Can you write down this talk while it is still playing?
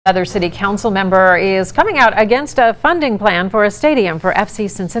Another city council member is coming out against a funding plan for a stadium for FC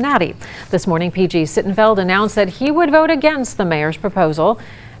Cincinnati. This morning, PG Sittenfeld announced that he would vote against the mayor's proposal.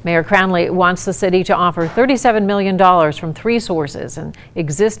 Mayor Cranley wants the city to offer $37 million from three sources: an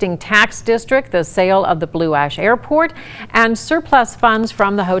existing tax district, the sale of the Blue Ash Airport, and surplus funds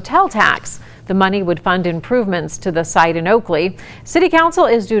from the hotel tax. The money would fund improvements to the site in Oakley. City Council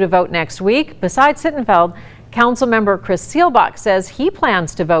is due to vote next week. Besides Sittenfeld, Councilmember Chris Seelbach says he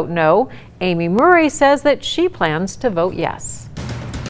plans to vote no. Amy Murray says that she plans to vote yes.